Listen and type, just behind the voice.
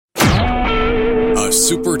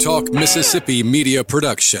SuperTalk Mississippi media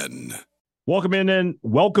production.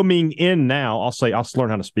 Welcoming in now. I'll learn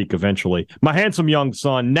how to speak eventually. My handsome young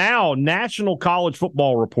son, now national college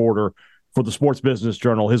football reporter for the Sports Business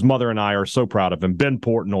Journal. His mother and I are so proud of him, Ben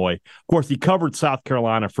Portnoy. Of course, he covered South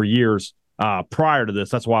Carolina for years prior to this.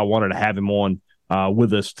 That's why I wanted to have him on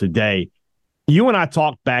with us today. You and I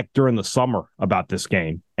talked back during the summer about this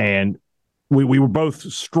game, and we were both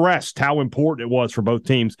stressed how important it was for both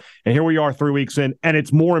teams. And here we are 3 weeks in, and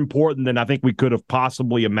it's more important than I think we could have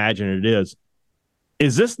possibly imagined it is.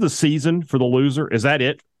 Is this the season for the loser? Is that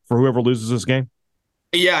it for whoever loses this game?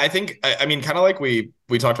 Yeah, I think, kind of like we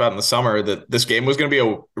talked about in the summer, that this game was going to be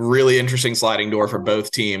a really interesting sliding door for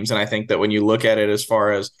both teams. And I think that when you look at it as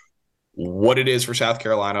far as what it is for South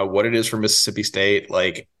Carolina, what it is for Mississippi State,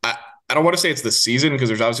 I don't want to say it's the season because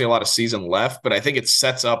there's obviously a lot of season left, but I think it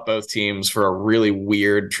sets up both teams for a really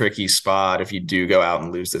weird, tricky spot if you do go out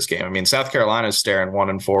and lose this game. I mean, South Carolina is staring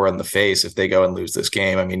 1-4 in the face if they go and lose this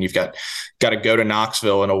game. I mean, you've got to go to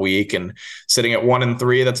Knoxville in a week, and sitting at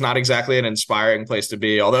 1-3, that's not exactly an inspiring place to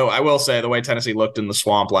be. Although I will say the way Tennessee looked in the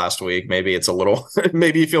swamp last week, maybe it's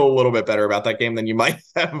maybe you feel a little bit better about that game than you might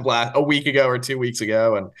have a week ago or 2 weeks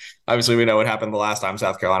ago. And obviously we know what happened the last time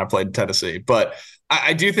South Carolina played Tennessee, but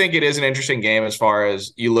I do think it is an interesting game as far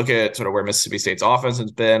as you look at sort of where Mississippi State's offense has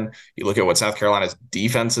been. You look at what South Carolina's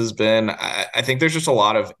defense has been. I think there's just a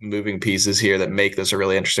lot of moving pieces here that make this a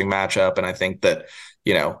really interesting matchup. And I think that,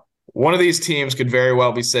 one of these teams could very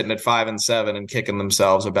well be sitting at 5-7 and kicking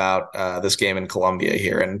themselves about this game in Columbia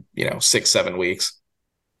here in, 6-7 weeks.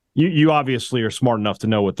 You obviously are smart enough to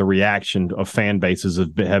know what the reaction of fan bases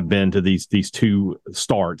have been to these two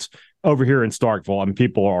starts. Over here in Starkville, I mean,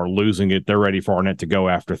 people are losing it. They're ready for Arnett to go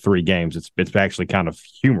after 3 games. It's actually kind of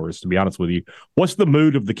humorous, to be honest with you. What's the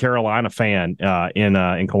mood of the Carolina fan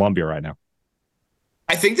in Columbia right now?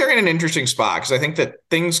 I think they're in an interesting spot because I think that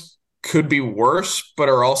things could be worse, but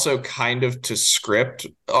are also kind of to script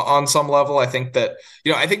on some level. I think that,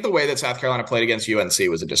 I think the way that South Carolina played against UNC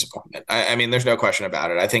was a disappointment. I mean, there's no question about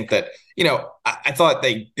it. I think that, I thought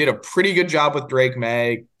they did a pretty good job with Drake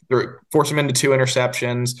May, force him into 2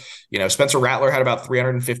 interceptions. Spencer Rattler had about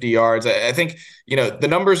 350 yards. I think, the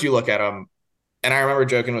numbers you look at them, and I remember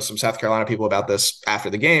joking with some South Carolina people about this after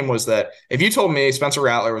the game, was that if you told me Spencer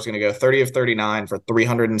Rattler was going to go 30 of 39 for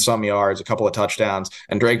 300 and some yards, a couple of touchdowns,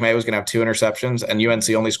 and Drake May was going to have 2 interceptions, and UNC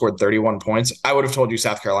only scored 31 points, I would have told you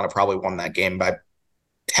South Carolina probably won that game by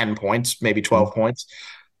 10 points, maybe 12 points.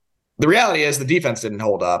 The reality is the defense didn't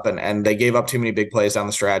hold up, and they gave up too many big plays down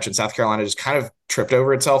the stretch, and South Carolina just kind of tripped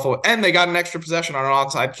over itself, and they got an extra possession on an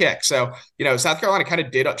onside kick. So, South Carolina kind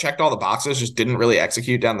of checked all the boxes, just didn't really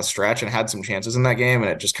execute down the stretch and had some chances in that game,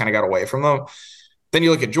 and it just kind of got away from them. Then you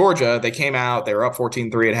look at Georgia. They came out, they were up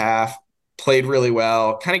 14-3 at half, played really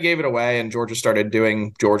well, kind of gave it away, and Georgia started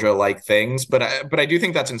doing Georgia-like things. But I do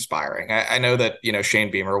think that's inspiring. I know that, Shane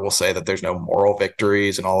Beamer will say that there's no moral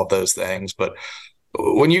victories and all of those things, but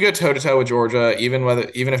when you go toe-to-toe with Georgia, even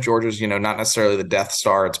if Georgia's, not necessarily the Death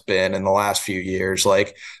Star it's been in the last few years,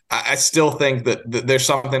 I still think that there's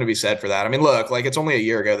something to be said for that. I mean, look, it's only a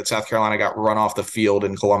year ago that South Carolina got run off the field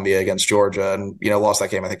in Columbia against Georgia and, lost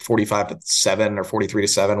that game, I think 45-7 or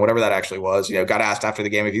 43-7, whatever that actually was. Got asked after the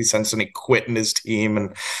game if he sensed any quit in his team,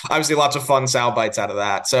 and obviously lots of fun sound bites out of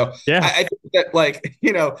that. So yeah. I think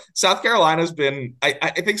that, South Carolina's been –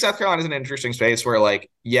 I think South Carolina's an interesting space where,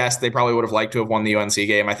 yes, they probably would have liked to have won the UNC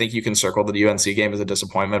game. I think you can circle the UNC game as a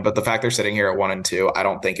disappointment, but the fact they're sitting here at 1-2, I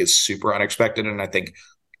don't think is super unexpected, and I think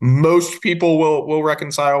most people will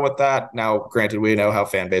reconcile with that. Now, granted, we know how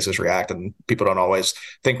fan bases react, and people don't always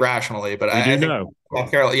think rationally. But I think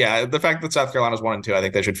South Carolina, the fact that South Carolina's 1-2, I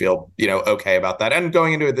think they should feel okay about that. And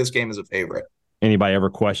going into it, this game is a favorite. Anybody ever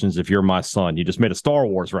questions if you're my son? You just made a Star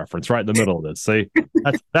Wars reference right in the middle of this. See,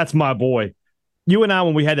 that's my boy. You and I,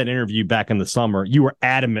 when we had that interview back in the summer, you were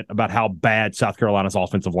adamant about how bad South Carolina's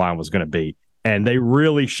offensive line was going to be. And they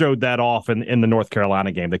really showed that off in the North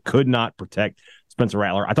Carolina game. They could not protect Spencer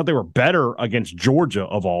Rattler. I thought they were better against Georgia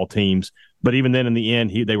of all teams, but even then in the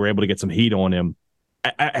end, they were able to get some heat on him.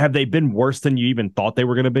 Have they been worse than you even thought they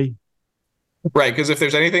were going to be? Right, because if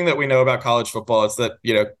there's anything that we know about college football, it's that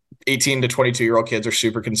 18 to 22-year-old kids are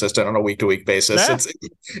super consistent on a week-to-week basis.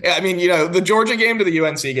 The Georgia game to the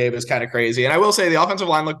UNC game is kind of crazy. And I will say the offensive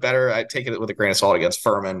line looked better. I take it with a grain of salt against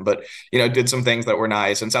Furman, but, did some things that were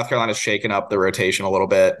nice. And South Carolina's shaken up the rotation a little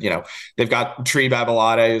bit. They've got Tree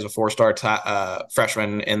Babalade, who's a 4-star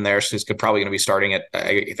freshman in there, so he's probably going to be starting at,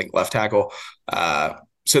 I think, left tackle.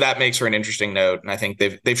 So that makes for an interesting note. And I think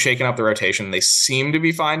they've shaken up the rotation. They seem to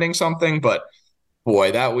be finding something, but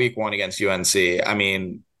boy, that week 1 against UNC, I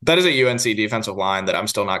mean, That is a UNC defensive line that I'm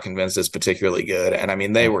still not convinced is particularly good. And I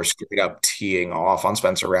mean, they were straight up teeing off on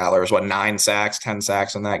Spencer Rattler. What, 9 sacks, 10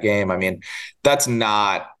 sacks in that game? I mean, that's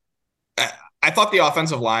not. I thought the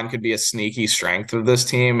offensive line could be a sneaky strength of this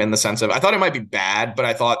team in the sense of I thought it might be bad, but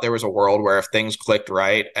I thought there was a world where if things clicked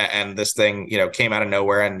right and this thing, came out of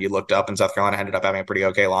nowhere and you looked up and South Carolina ended up having a pretty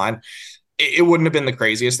okay line, it wouldn't have been the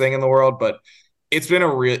craziest thing in the world. But it's been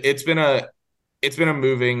a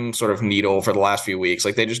moving sort of needle for the last few weeks.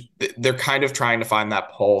 Like they're kind of trying to find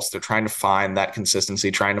that pulse. They're trying to find that consistency,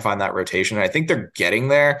 trying to find that rotation. And I think they're getting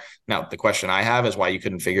there. Now, the question I have is why you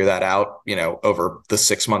couldn't figure that out, over the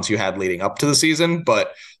 6 months you had leading up to the season.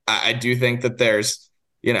 But I do think that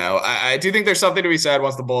I do think there's something to be said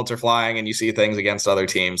once the bullets are flying and you see things against other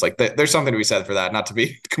teams. Like there's something to be said for that, not to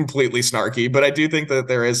be completely snarky, but I do think that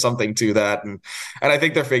there is something to that. And I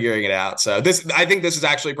think they're figuring it out. So I think this is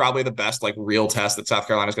actually probably the best real test that South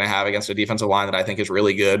Carolina is going to have against a defensive line that I think is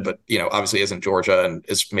really good, but obviously isn't Georgia and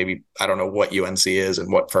is maybe, I don't know what UNC is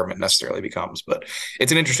and what Furman necessarily becomes, but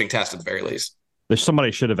it's an interesting test at the very least. There's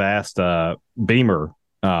somebody should have asked Beamer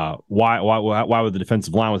why the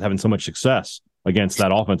defensive line was having so much success against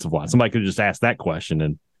that offensive line. Somebody could have just asked that question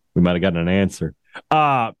and we might have gotten an answer.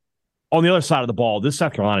 On the other side of the ball, this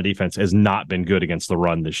South Carolina defense has not been good against the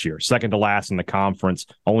run this year. Second to last in the conference.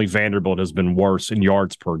 Only Vanderbilt has been worse in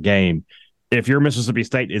yards per game. If you're Mississippi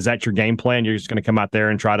State, is that your game plan? You're just going to come out there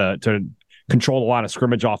and try to control the line of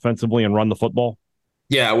scrimmage offensively and run the football?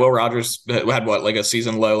 Yeah, Will Rogers had a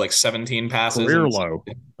season low, 17 passes. Career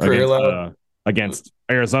low. Against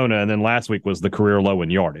Arizona, and then last week was the career low in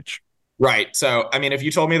yardage. Right. So, I mean, if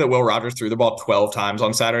you told me that Will Rogers threw the ball 12 times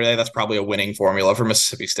on Saturday, that's probably a winning formula for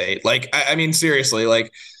Mississippi State. I mean, seriously,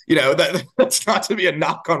 that's not to be a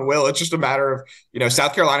knock on Will. It's just a matter of,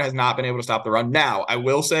 South Carolina has not been able to stop the run. Now, I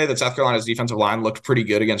will say that South Carolina's defensive line looked pretty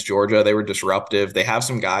good against Georgia. They were disruptive. They have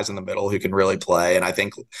some guys in the middle who can really play. And I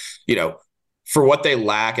think, for what they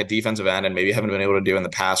lack at defensive end and maybe haven't been able to do in the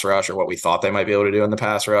pass rush or what we thought they might be able to do in the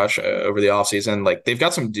pass rush over the offseason, they've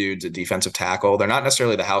got some dudes at defensive tackle. They're not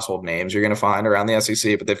necessarily the household names you're going to find around the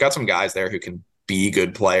SEC, but they've got some guys there who can be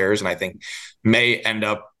good players. And I think may end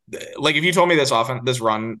up if you told me this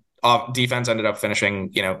defense ended up finishing,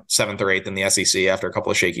 7th or 8th in the SEC after a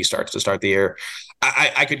couple of shaky starts to start the year,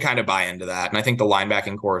 I could kind of buy into that. And I think the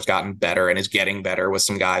linebacking core has gotten better and is getting better with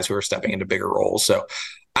some guys who are stepping into bigger roles. So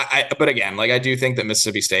but again, I do think that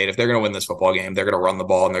Mississippi State, if they're going to win this football game, they're going to run the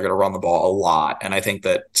ball and they're going to run the ball a lot. And I think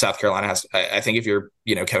that South Carolina I think if you're,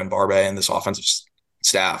 Kevin Barbe and this offensive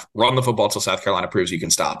staff, run the football until South Carolina proves you can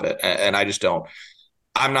stop it. And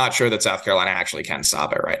I'm not sure that South Carolina actually can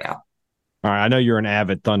stop it right now. All right. I know you're an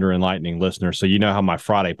avid Thunder and Lightning listener, so you know how my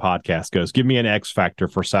Friday podcast goes. Give me an X factor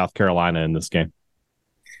for South Carolina in this game.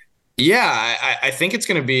 Yeah, I think it's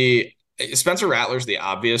going to be Spencer Rattler's the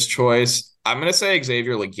obvious choice. I'm going to say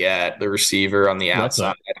Xavier Legette, the receiver on the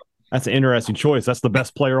outside. That's an interesting choice. That's the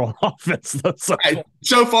best player on offense.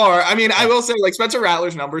 So far. I mean, I will say Spencer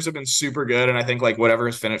Rattler's numbers have been super good. And I think whatever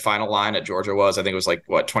his final line at Georgia was, I think it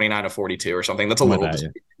was 29 of 42 or something. That's a little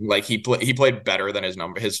he played better than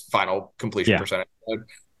his final completion percentage.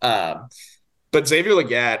 But Xavier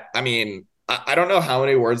Legette, I mean, I don't know how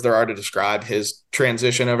many words there are to describe his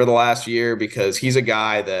transition over the last year because he's a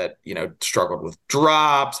guy that, struggled with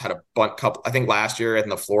drops, had couple, I think last year in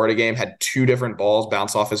the Florida game, had 2 different balls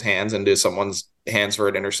bounce off his hands into someone's hands for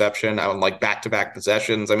an interception on back-to-back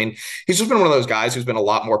possessions. I mean, he's just been one of those guys who's been a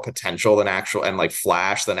lot more potential than actual and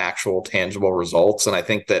flash than actual tangible results. And I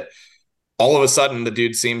think that all of a sudden the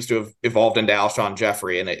dude seems to have evolved into Alshon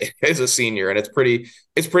Jeffrey and it is a senior, and it's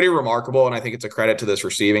pretty remarkable. And I think it's a credit to this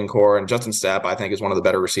receiving core. And Justin Stepp, I think, is one of the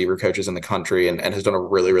better receiver coaches in the country and has done a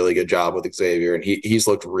really, really good job with Xavier. And he's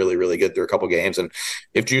looked really, really good through a couple games. And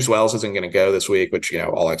if Juice Wells isn't going to go this week, which,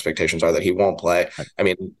 all expectations are that he won't play, I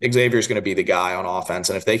mean, Xavier's going to be the guy on offense.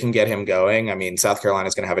 And if they can get him going, I mean, South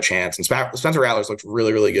Carolina's going to have a chance. And Spencer Rattler's looked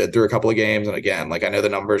really, really good through a couple of games. And again, I know the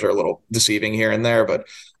numbers are a little deceiving here and there, but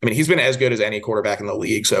I mean, he's been as good as any quarterback in the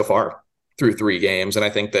league so far through 3 games. And I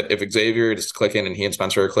think that if Xavier is clicking and he and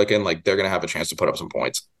Spencer are clicking, they're going to have a chance to put up some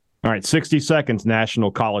points. All right, 60 seconds, National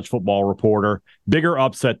College Football Reporter. Bigger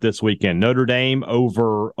upset this weekend, Notre Dame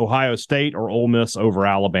over Ohio State or Ole Miss over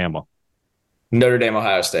Alabama? Notre Dame,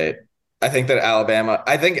 Ohio State. I think that Alabama,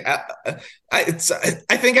 I think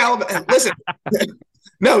Alabama, listen,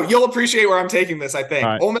 no, you'll appreciate where I'm taking this, I think.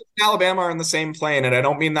 Right. Ole Miss and Alabama are in the same plane, and I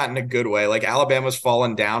don't mean that in a good way. Alabama's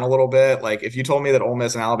fallen down a little bit. If you told me that Ole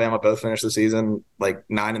Miss and Alabama both finished the season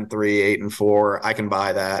 9-3, 8-4, I can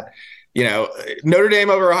buy that. Notre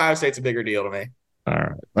Dame over Ohio State's a bigger deal to me. All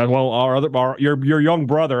right. Well, your young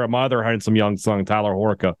brother, my other handsome young son, Tyler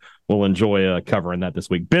Horka, will enjoy covering that this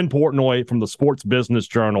week. Ben Portnoy from the Sports Business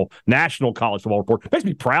Journal, National College Football Report. Makes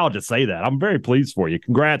me proud to say that. I'm very pleased for you.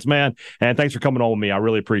 Congrats, man. And thanks for coming on with me. I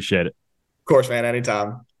really appreciate it. Of course, man.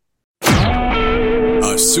 Anytime.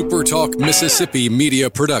 A SuperTalk Mississippi media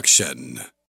production.